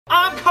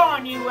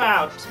calling you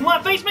out. You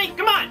wanna face me?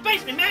 Come on,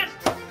 face me, man!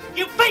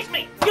 You face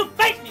me! You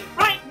face me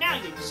right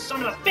now, you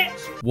son of a bitch!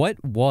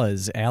 What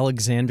was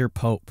Alexander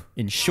Pope?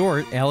 In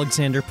short,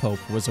 Alexander Pope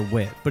was a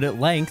wit, but at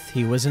length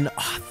he was an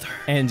author.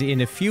 And in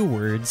a few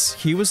words,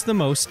 he was the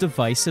most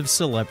divisive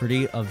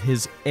celebrity of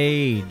his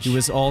age. He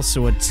was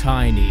also a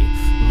tiny,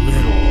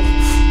 little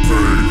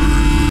baby.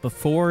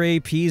 Before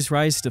AP's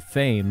rise to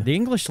fame, the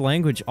English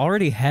language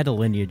already had a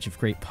lineage of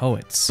great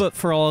poets. But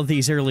for all of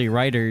these early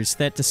writers,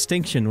 that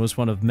distinction was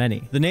one of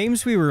many. The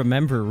names we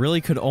remember really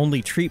could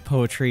only treat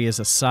poetry as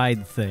a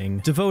side thing,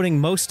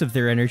 devoting most of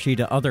their energy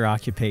to other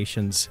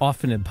occupations,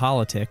 often in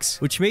politics,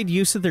 which made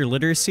use of their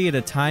literacy at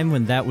a time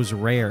when that was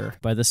rare.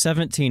 By the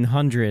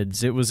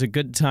 1700s, it was a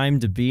good time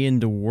to be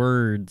into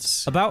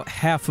words. About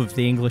half of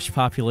the English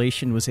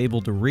population was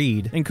able to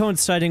read, and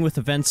coinciding with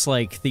events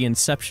like the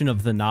inception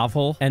of the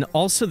novel, and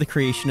also the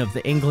creation of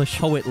the English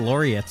Poet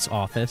Laureate's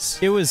office,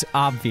 it was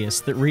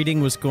obvious that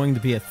reading was going to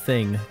be a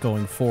thing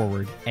going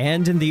forward.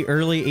 And in the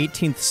early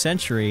 18th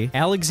century,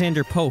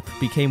 Alexander Pope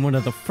became one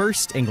of the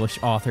first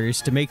English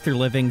authors to make their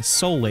living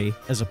solely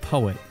as a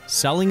poet,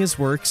 selling his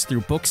works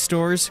through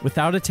bookstores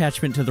without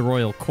attachment to the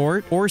royal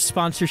court or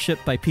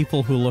sponsorship by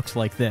people who looked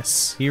like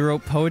this. He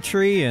wrote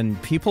poetry and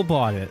people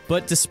bought it.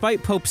 But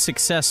despite Pope's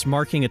success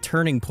marking a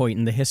turning point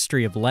in the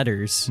history of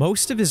letters,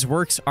 most of his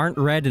works aren't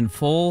read in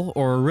full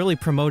or really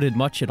promoted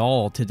much at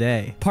all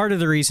today. Part of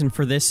the reason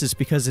for this is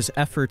because his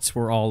efforts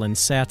were all in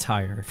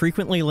satire,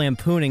 frequently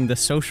lampooning the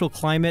social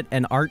climate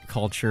and art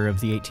culture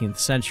of the 18th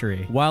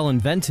century. While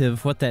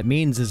inventive, what that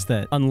means is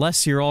that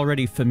unless you're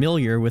already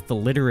familiar with the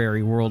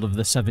literary world of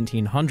the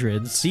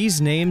 1700s, these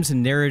names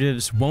and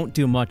narratives won't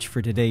do much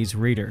for today's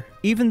reader.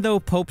 Even though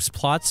Pope's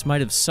plots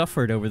might have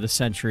suffered over the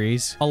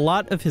centuries, a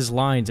lot of his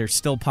lines are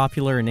still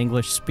popular in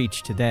English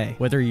speech today,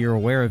 whether you're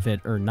aware of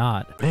it or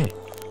not. Hey,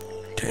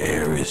 to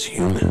err is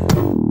human.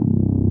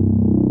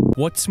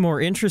 What's more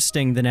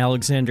interesting than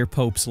Alexander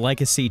Pope's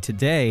legacy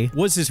today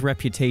was his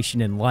reputation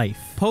in life.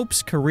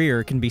 Pope's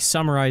career can be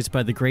summarized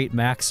by the great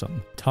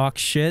maxim, talk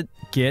shit,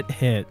 get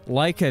hit.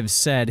 Like I've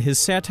said, his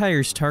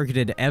satires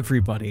targeted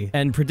everybody,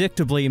 and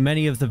predictably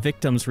many of the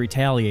victims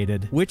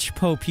retaliated, which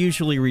Pope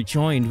usually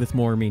rejoined with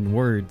more mean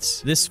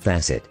words. This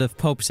facet of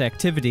Pope's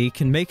activity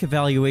can make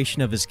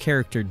evaluation of his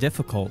character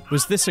difficult.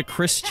 Was this a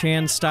Chris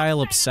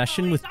Chan-style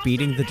obsession with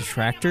beating the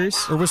detractors?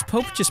 Or was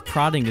Pope just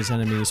prodding his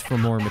enemies for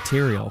more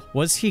material?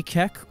 Was he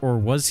keck or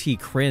was he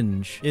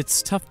cringe?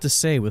 It's tough to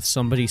say with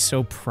somebody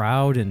so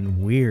proud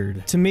and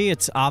weird. To me,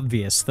 it's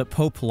obvious that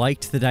Pope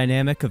liked the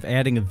dynamic of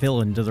adding a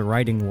villain to the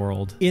writing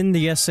world. In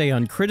the essay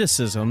on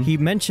criticism, he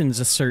mentions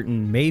a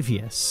certain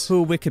Mavius,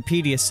 who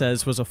Wikipedia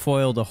says was a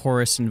foil to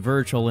Horace and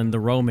Virgil in the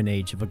Roman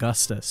age of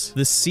Augustus.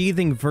 The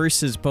seething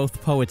verses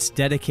both poets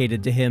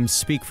dedicated to him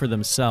speak for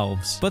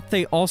themselves, but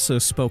they also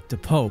spoke to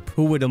Pope,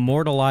 who would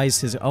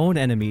immortalize his own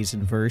enemies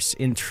in verse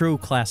in true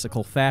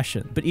classical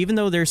fashion. But even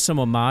though there's some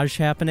homage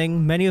happening,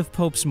 many of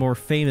Pope's more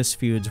famous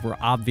feuds were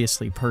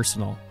obviously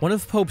personal. One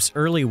of Pope's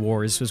early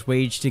wars was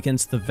waged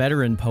against the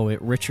veteran poet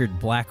Richard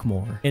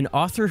Blackmore, an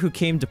author who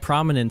came to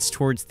prominence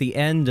towards the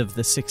end of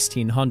the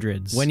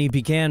 1600s, when he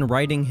began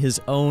writing his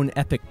own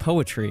epic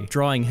poetry,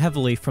 drawing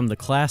heavily from the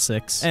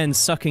classics and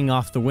sucking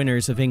off the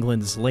winners of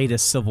England's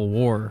latest civil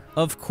war.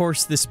 Of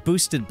course, this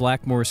boosted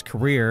Blackmore's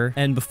career,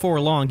 and before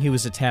long he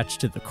was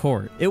attached to the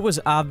court. It was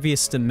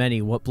obvious to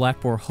many what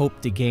Blackmore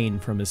hoped to gain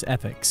from his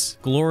epics.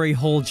 Glory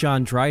hole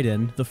John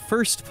Dryden, the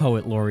first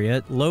poet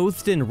laureate,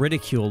 loathed and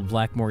ridiculed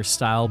Blackmore's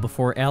style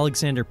before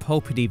Alexander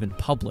Pope had even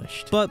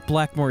published. But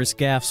Blackmore's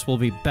gaffes will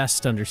be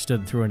best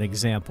understood through an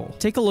example.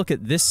 Take a look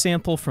at this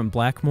sample from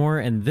Blackmore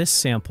and this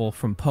sample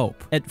from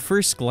Pope. At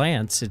first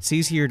glance, it's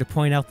easier to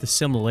point out the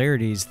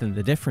similarities than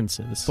the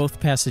differences. Both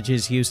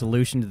passages use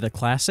allusion to the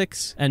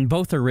classics, and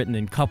both are written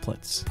in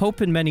couplets.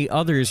 Pope and many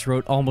others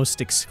wrote almost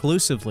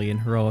exclusively in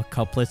heroic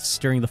couplets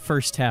during the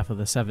first half of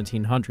the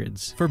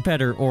 1700s, for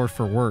better or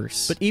for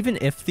worse. But even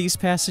if these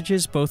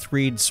passages both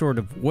read sort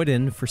of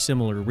wooden for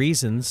similar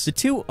reasons, the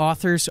two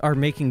authors are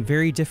making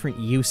very different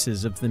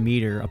uses of the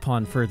meter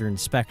upon further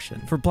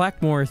inspection. For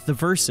Blackmore, the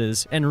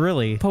verses, and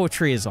really,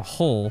 poetry as a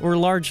whole, were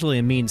largely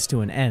a means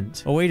to an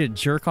end, a way to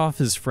jerk off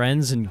his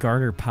friends and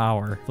garner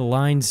power. The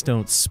lines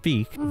don't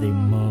speak, they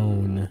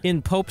moan.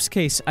 In Pope's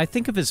case, I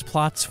think of his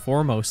plots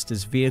foremost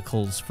as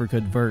vehicles for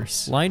good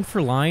verse. Line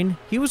for line,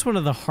 he was one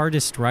of the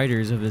hardest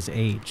writers of his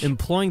age,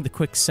 employing the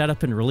quick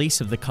setup and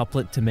release of the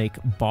couplet to make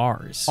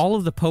bars. All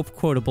of the Pope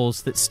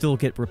quotables that still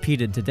get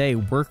repeated today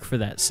work for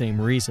that same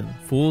reason.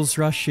 Fools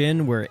rush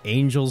in where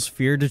angels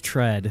fear to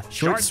tread.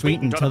 Short,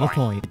 sweet, and to the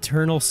point.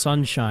 Eternal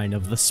sunshine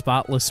of the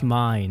spotless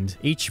mind.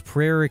 Each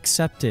prayer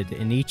accepted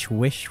and each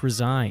wish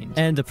resigned.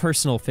 And a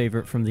personal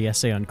favorite from the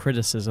essay on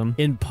criticism.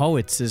 In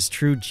poets as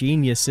true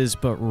genius is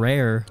but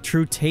rare.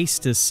 True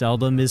taste as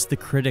seldom is the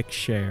critic's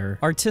share.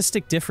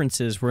 Artistic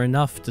differences were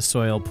enough to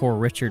soil poor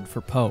Richard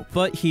for Pope.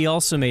 But he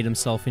also made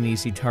himself an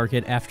easy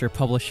target after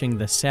publishing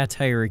the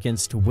Satire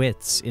Against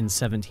Wits in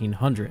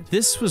 1700.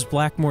 This was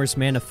Blackmore's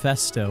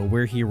manifesto,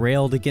 where he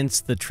railed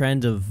against the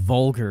trend of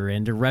vulgar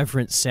and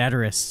irreverent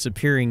satirists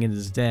appearing in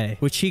his day,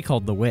 which he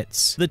called the the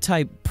wits, the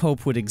type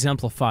Pope would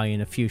exemplify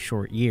in a few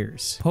short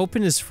years. Pope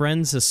and his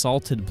friends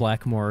assaulted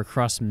Blackmore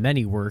across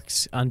many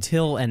works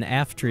until and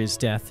after his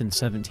death in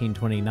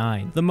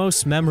 1729. The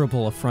most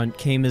memorable affront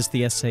came as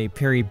the essay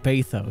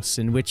Peribathos,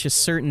 in which a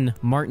certain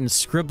Martin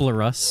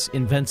Scribblerus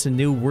invents a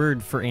new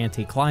word for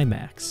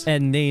anticlimax,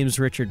 and names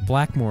Richard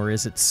Blackmore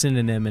as its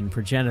synonym and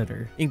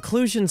progenitor.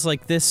 Inclusions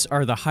like this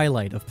are the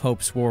highlight of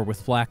Pope's war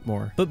with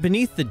Blackmore, but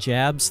beneath the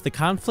jabs, the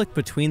conflict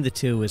between the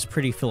two is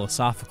pretty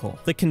philosophical.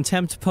 The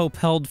contempt Pope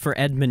held for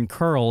Edmund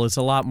Curll is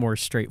a lot more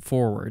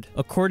straightforward.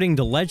 According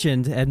to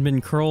legend,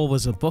 Edmund Curll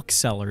was a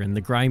bookseller in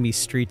the grimy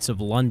streets of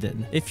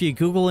London. If you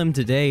Google him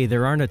today,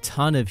 there aren't a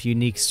ton of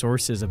unique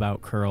sources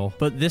about Curll,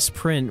 but this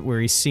print where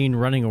he's seen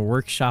running a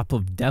workshop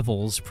of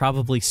devils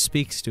probably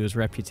speaks to his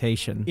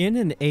reputation. In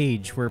an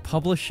age where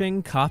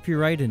publishing,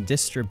 copyright, and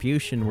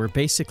distribution were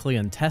basically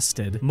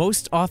untested,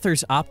 most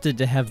authors opted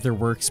to have their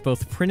works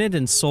both printed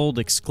and sold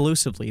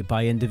exclusively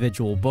by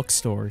individual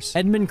bookstores.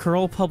 Edmund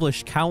Curll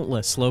published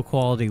countless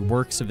low-quality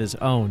works of his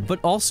own, but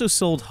also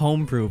sold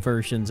homebrew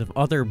versions of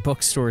other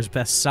bookstores'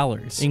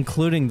 bestsellers,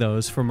 including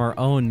those from our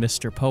own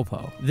Mr.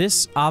 Popo.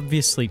 This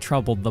obviously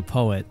troubled the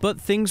poet, but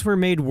things were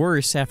made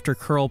worse after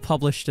Curll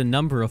published a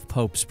number of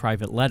Pope's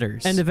private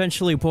letters, and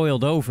eventually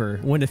boiled over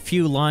when a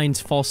few lines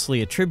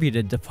falsely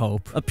attributed to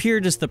Pope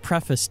appeared as the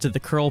preface to the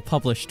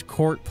Curll-published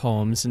court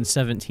poems in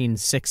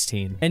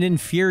 1716. An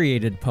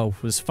infuriated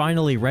Pope was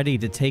finally ready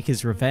to take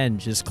his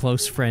revenge, as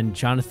close friend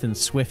Jonathan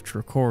Swift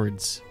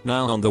records.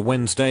 Now on the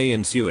Wednesday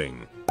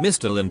ensuing,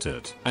 Mr.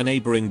 Lintert, a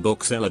neighboring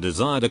bookseller,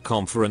 desired a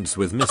conference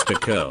with Mr.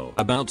 Curll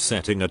about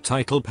setting a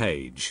title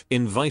page,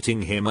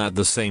 inviting him at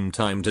the same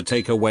time to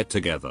take a wet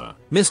together.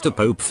 Mr.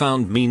 Pope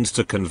found means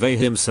to convey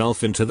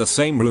himself into the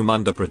same room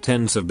under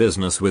pretense of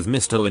business with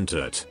Mr.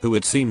 Lintert, who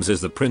it seems is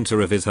the printer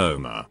of his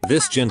Homer.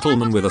 This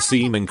gentleman, with a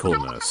seeming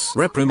coolness,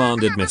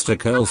 reprimanded Mr.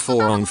 Curll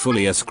for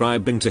wrongfully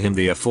ascribing to him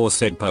the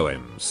aforesaid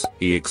poems.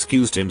 He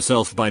excused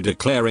himself by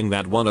declaring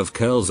that one of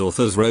Curll's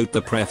authors wrote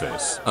the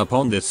preface.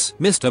 Upon this,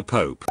 Mr.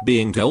 Pope,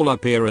 being to all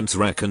appearance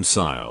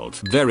reconciled,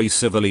 very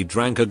civilly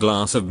drank a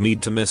glass of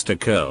mead to Mr.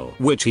 Curll,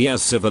 which he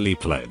as civilly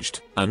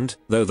pledged, and,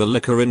 though the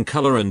liquor in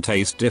colour and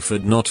taste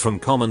differed not from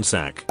common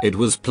sack, it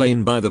was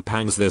plain by the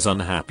pangs this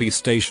unhappy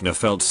stationer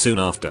felt soon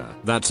after,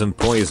 that some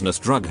poisonous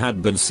drug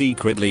had been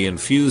secretly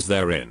infused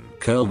therein.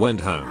 Curll went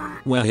home,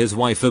 where his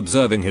wife,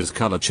 observing his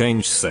colour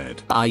change,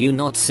 said, "Are you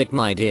not sick,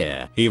 my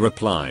dear?" He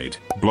replied,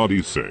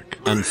 "Bloody sick,"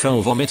 and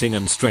fell vomiting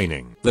and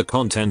straining, the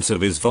contents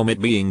of his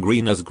vomit being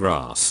green as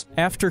grass.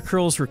 After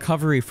Curll's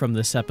recovery from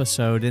this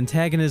episode,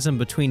 antagonism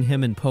between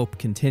him and Pope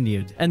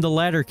continued, and the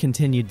latter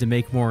continued to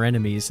make more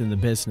enemies in the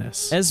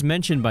business. As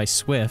mentioned by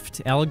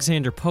Swift,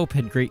 Alexander Pope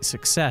had great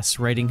success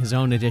writing his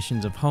own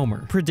editions of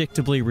Homer,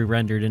 predictably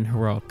re-rendered in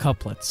heroic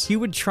couplets. He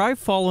would try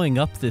following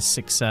up this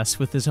success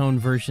with his own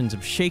versions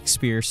of Shakespeare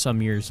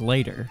some years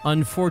later.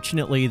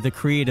 Unfortunately, the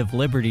creative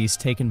liberties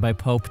taken by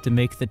Pope to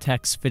make the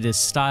text fit his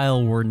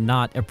style were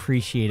not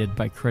appreciated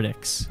by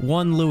critics.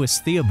 One Louis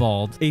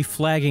Theobald, a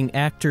flagging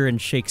actor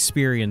and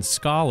Shakespearean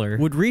scholar,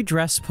 would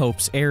redress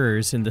Pope's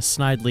errors in the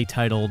snidely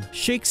titled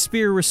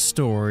Shakespeare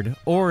Restored,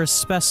 or a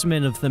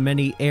specimen of the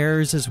many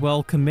errors as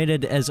well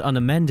committed as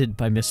unamended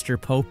by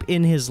Mr. Pope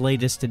in his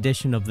latest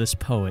edition of this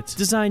poet,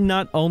 designed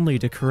not only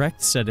to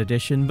correct said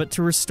edition, but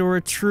to restore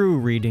a true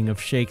reading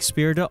of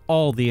Shakespeare to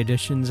all the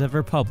editions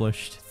ever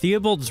published.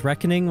 Theobald's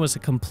reckoning was a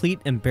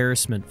complete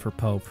embarrassment for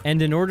Pope, and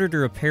in order to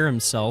repair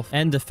himself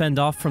and defend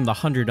off from the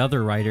 100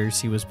 other writers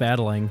he was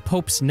battling,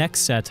 Pope's next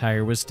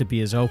satire was to be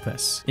his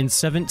opus. In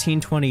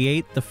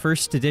 1728, the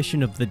first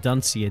edition of the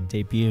Dunciad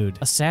debuted,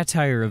 a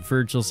satire of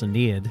Virgil's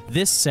Aeneid.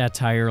 This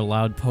satire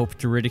allowed Pope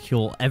to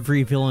ridicule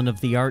every villain of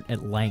the art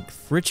at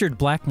length. Richard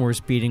Blackmore's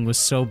beating was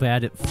so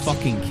bad it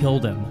fucking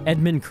killed him.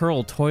 Edmund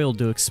Curll toiled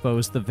to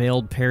expose the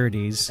veiled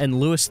parodies, and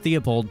Louis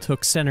Theobald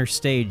took center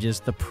stage as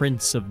the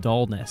Prince of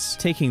Dullness,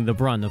 taking the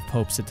brunt of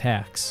Pope's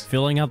attacks.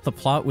 Filling out the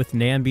plot with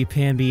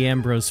namby-pamby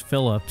Ambrose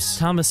Phillips,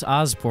 Thomas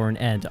Osborne,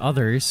 and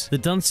others, the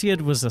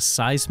Dunciad was a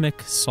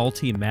seismic,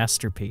 salty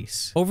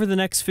masterpiece. Over the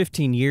next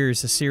 15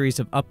 years, a series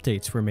of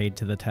updates were made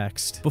to the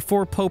text.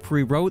 Before Pope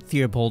rewrote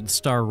Theobald's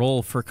star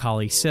role for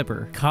Colley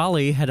Cibber,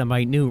 Colley had a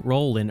minute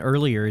role in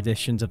earlier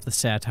editions of the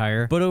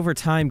satire, but over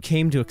time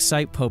came to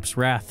excite Pope's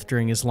wrath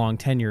during his long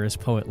tenure as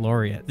poet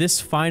laureate. This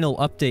final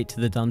update to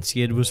the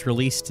Dunciad was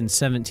released in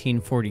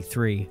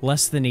 1743,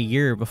 less than a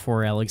year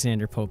before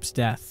Alexander Pope's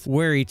death,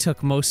 where he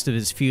took most of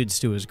his feuds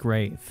to his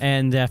grave.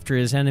 And after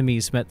his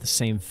enemies met the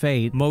same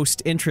fate,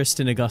 most interest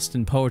in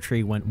Augustan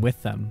poetry went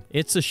with them.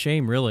 It's a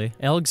shame, really.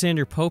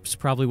 Alexander Pope's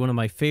probably one of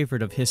my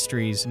favorite of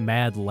history's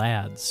mad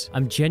lads.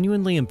 I'm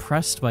genuinely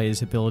impressed by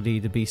his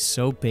ability to be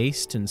so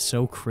based and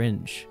so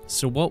cringe.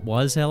 So what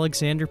was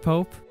Alexander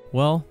Pope?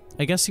 Well,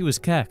 I guess he was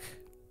Keck,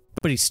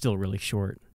 but he's still really short.